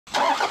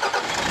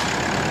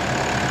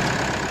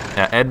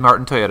At Ed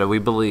Martin Toyota, we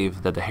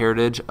believe that the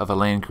heritage of a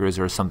Land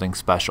Cruiser is something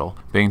special.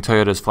 Being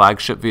Toyota's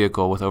flagship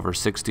vehicle with over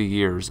 60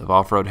 years of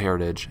off-road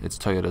heritage, it's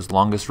Toyota's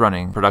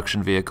longest-running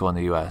production vehicle in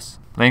the U.S.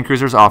 Land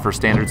Cruisers offer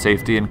standard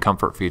safety and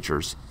comfort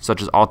features,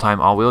 such as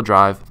all-time all-wheel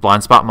drive,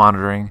 blind spot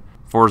monitoring,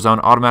 4-zone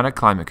automatic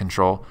climate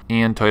control,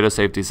 and Toyota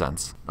Safety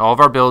Sense. All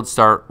of our builds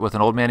start with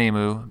an Old Man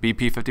Emu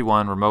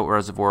BP51 remote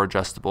reservoir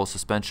adjustable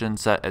suspension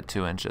set at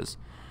 2 inches.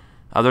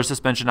 Other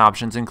suspension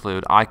options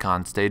include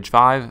Icon Stage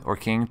 5 or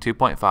King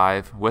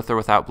 2.5 with or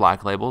without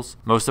black labels.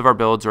 Most of our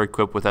builds are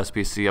equipped with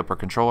SPC upper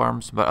control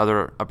arms, but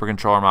other upper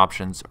control arm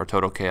options are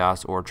Total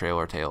Chaos or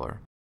Trailer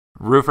Tailor.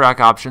 Roof rack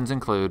options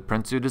include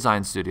Prinsu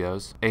Design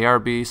Studios,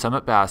 ARB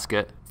Summit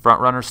Basket,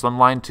 Frontrunner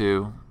Slimline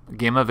 2,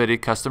 Gamma Vidi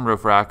Custom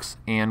Roof Racks,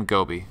 and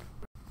Gobi.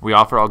 We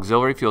offer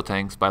auxiliary fuel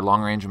tanks by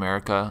Long Range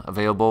America,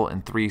 available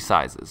in 3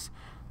 sizes.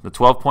 The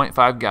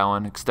 12.5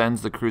 gallon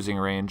extends the cruising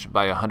range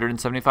by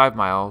 175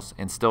 miles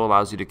and still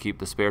allows you to keep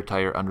the spare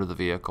tire under the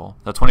vehicle.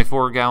 The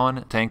 24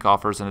 gallon tank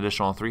offers an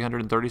additional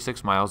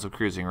 336 miles of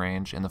cruising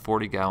range, and the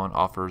 40 gallon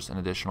offers an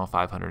additional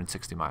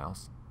 560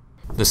 miles.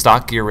 The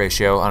stock gear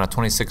ratio on a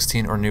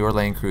 2016 or newer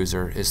Land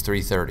Cruiser is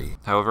 330.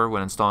 However,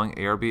 when installing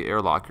ARB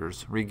air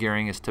lockers,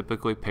 re-gearing is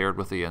typically paired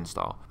with the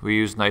install. We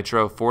use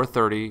Nitro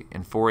 430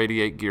 and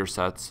 488 gear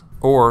sets,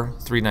 or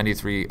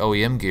 393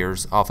 OEM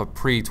gears off a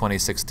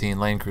pre-2016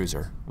 Land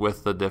Cruiser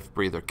with the diff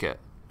breather kit.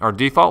 Our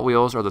default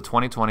wheels are the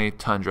 2020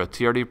 Tundra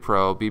TRD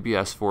Pro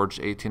BBS forged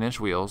 18-inch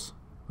wheels.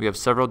 We have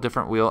several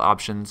different wheel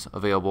options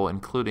available,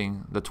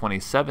 including the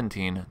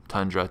 2017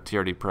 Tundra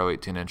TRD Pro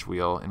 18-inch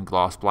wheel in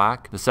gloss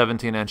black, the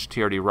 17-inch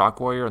TRD Rock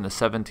Warrior, and the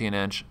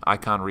 17-inch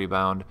Icon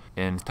Rebound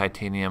in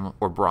titanium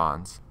or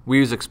bronze. We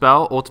use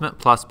Expel Ultimate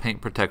Plus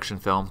paint protection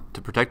film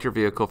to protect your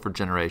vehicle for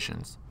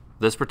generations.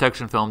 This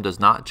protection film does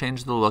not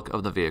change the look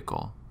of the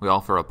vehicle. We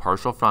offer a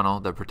partial frontal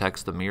that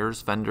protects the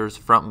mirrors, fenders,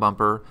 front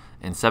bumper,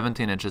 and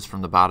 17 inches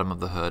from the bottom of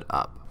the hood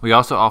up. We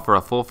also offer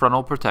a full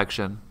frontal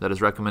protection that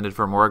is recommended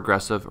for more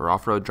aggressive or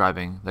off-road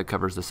driving that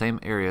covers the same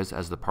areas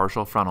as the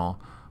partial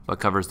frontal, but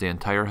covers the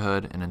entire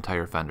hood and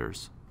entire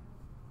fenders.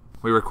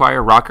 We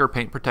require rocker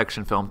paint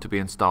protection film to be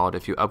installed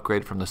if you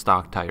upgrade from the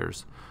stock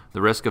tires.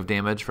 The risk of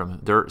damage from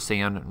dirt,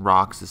 sand, and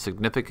rocks is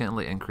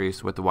significantly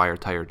increased with the wire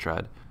tire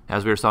tread.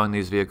 As we are selling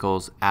these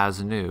vehicles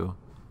as new,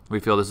 we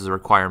feel this is a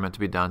requirement to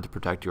be done to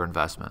protect your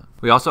investment.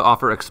 We also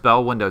offer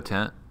Expel window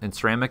tint in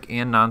ceramic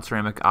and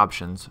non-ceramic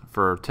options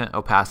for tint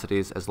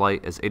opacities as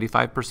light as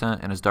 85%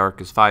 and as dark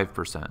as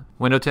 5%.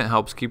 Window tint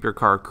helps keep your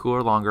car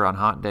cooler longer on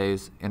hot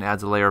days and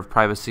adds a layer of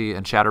privacy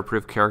and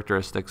shatterproof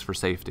characteristics for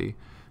safety.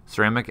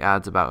 Ceramic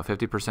adds about a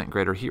 50%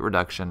 greater heat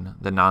reduction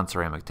than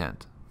non-ceramic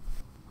tint.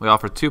 We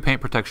offer 2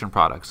 paint protection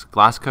products,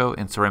 Glasscoat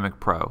and Ceramic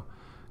Pro.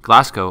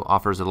 Glasscoat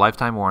offers a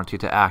lifetime warranty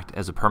to act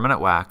as a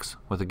permanent wax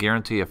with a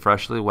guarantee of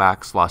freshly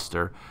waxed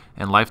luster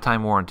and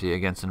lifetime warranty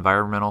against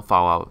environmental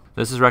fallout.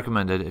 This is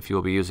recommended if you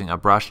will be using a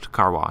brushed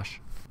car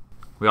wash.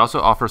 We also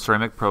offer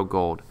Ceramic Pro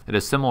Gold. It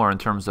is similar in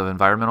terms of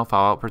environmental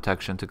fallout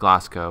protection to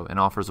Glasscoat and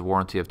offers a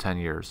warranty of 10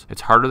 years.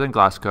 It's harder than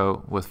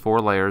Glasscoat with 4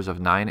 layers of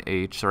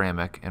 9H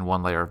ceramic and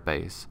 1 layer of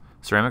base.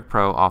 Ceramic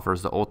Pro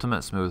offers the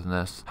ultimate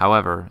smoothness,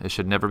 however, it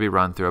should never be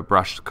run through a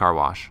brushed car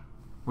wash.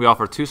 We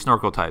offer 2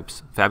 snorkel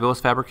types, Fabulous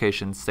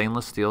Fabrications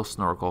stainless steel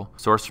snorkel,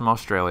 sourced from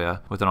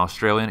Australia with an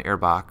Australian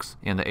airbox,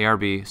 and the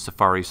ARB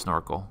Safari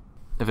snorkel.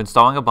 If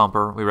installing a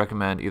bumper, we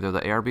recommend either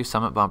the ARB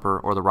Summit bumper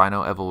or the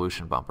Rhino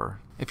Evolution bumper.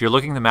 If you're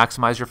looking to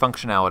maximize your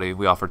functionality,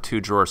 we offer 2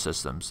 drawer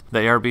systems, the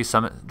ARB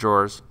Summit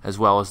drawers as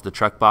well as the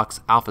Trekbox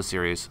Alpha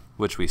Series,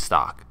 which we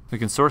stock. We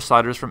can source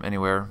sliders from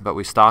anywhere, but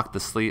we stock the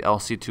SLE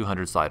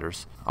LC200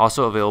 sliders.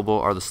 Also available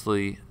are the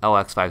SLE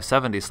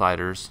LX570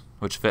 sliders,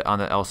 which fit on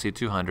the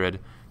LC200,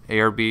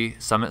 ARB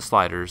Summit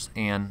sliders,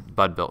 and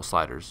Bud-built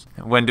sliders.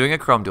 When doing a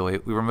chrome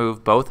dually, we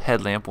remove both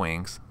headlamp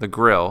wings, the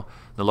grille,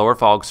 the lower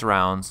fog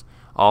surrounds,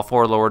 all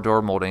 4 lower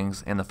door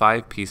moldings, and the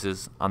 5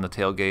 pieces on the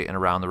tailgate and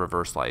around the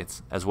reverse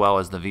lights, as well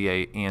as the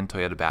V8 and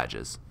Toyota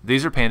badges.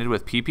 These are painted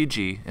with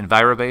PPG,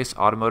 Envirobase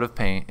automotive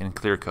paint, and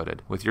clear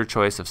coated, with your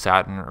choice of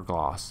satin or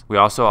gloss. We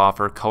also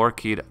offer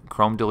color-keyed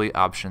chrome dually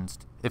options.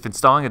 If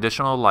installing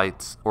additional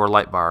lights or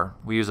light bar,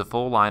 we use a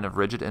full line of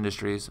Rigid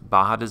Industries,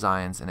 Baja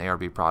Designs, and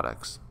ARB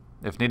products.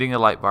 If needing a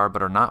light bar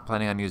but are not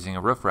planning on using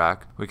a roof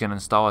rack, we can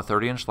install a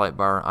 30-inch light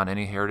bar on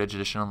any Heritage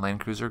Edition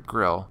Land Cruiser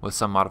grille with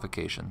some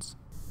modifications.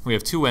 We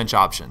have 2 winch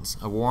options,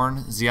 a Warn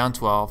Xeon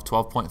 12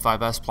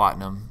 12.5S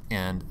Platinum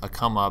and a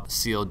Come Up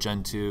Seal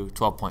Gen 2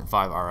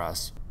 12.5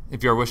 RS.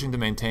 If you are wishing to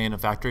maintain a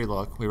factory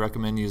look, we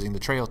recommend using the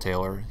Trailer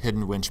Tailor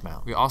hidden winch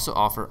mount. We also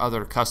offer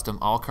other custom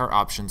all-car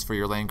options for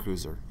your Land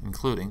Cruiser,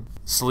 including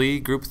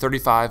SLE Group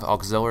 35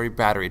 auxiliary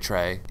battery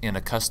tray and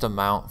a custom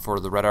mount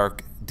for the Red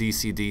Arc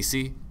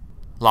DC-DC,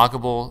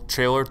 lockable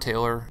Trailer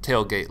Tailor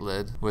tailgate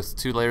lid with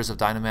 2 layers of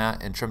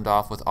Dynamat and trimmed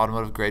off with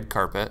automotive grade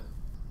carpet,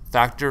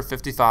 Factor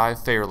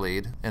 55 fair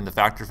lead and the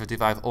Factor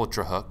 55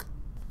 Ultra hook,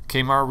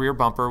 Kmart rear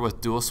bumper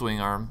with dual swing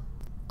arm,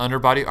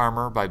 underbody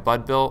armor by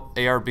Bud-built,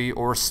 ARB,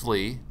 or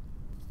SLE,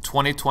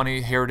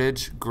 2020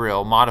 Heritage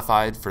grill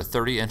modified for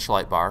 30-inch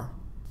light bar,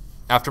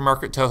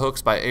 Aftermarket tow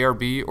hooks by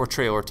ARB or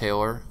Trailer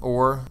Tailor,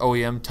 or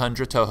OEM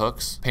Tundra tow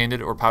hooks,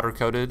 painted or powder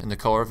coated in the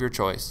color of your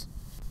choice.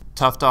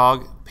 Tough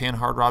Dog pan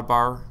hard rod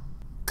bar,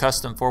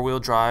 custom 4-wheel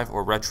drive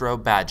or retro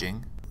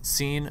badging,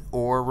 scene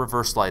or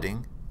reverse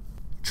lighting,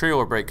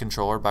 trailer brake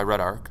controller by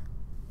Red Arc,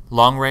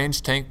 long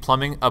range tank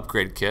plumbing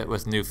upgrade kit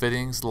with new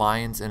fittings,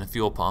 lines, and a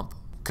fuel pump,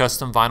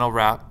 custom vinyl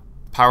wrap,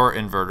 power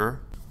inverter,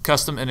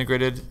 custom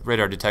integrated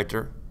radar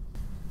detector,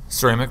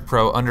 Ceramic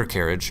Pro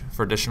undercarriage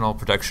for additional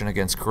protection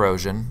against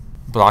corrosion,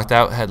 blocked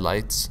out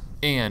headlights,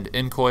 and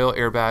in-coil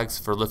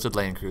airbags for lifted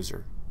Land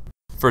Cruiser.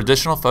 For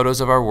additional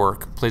photos of our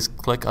work, please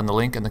click on the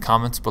link in the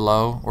comments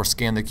below or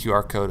scan the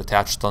QR code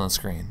attached on the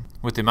screen.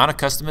 With the amount of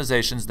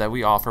customizations that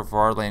we offer for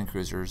our Land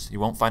Cruisers, you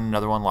won't find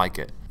another one like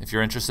it. If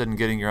you're interested in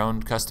getting your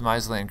own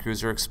customized Land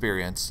Cruiser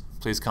experience,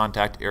 please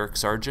contact Eric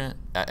Sargent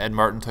at Ed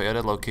Martin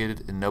Toyota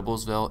located in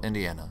Noblesville,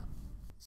 Indiana.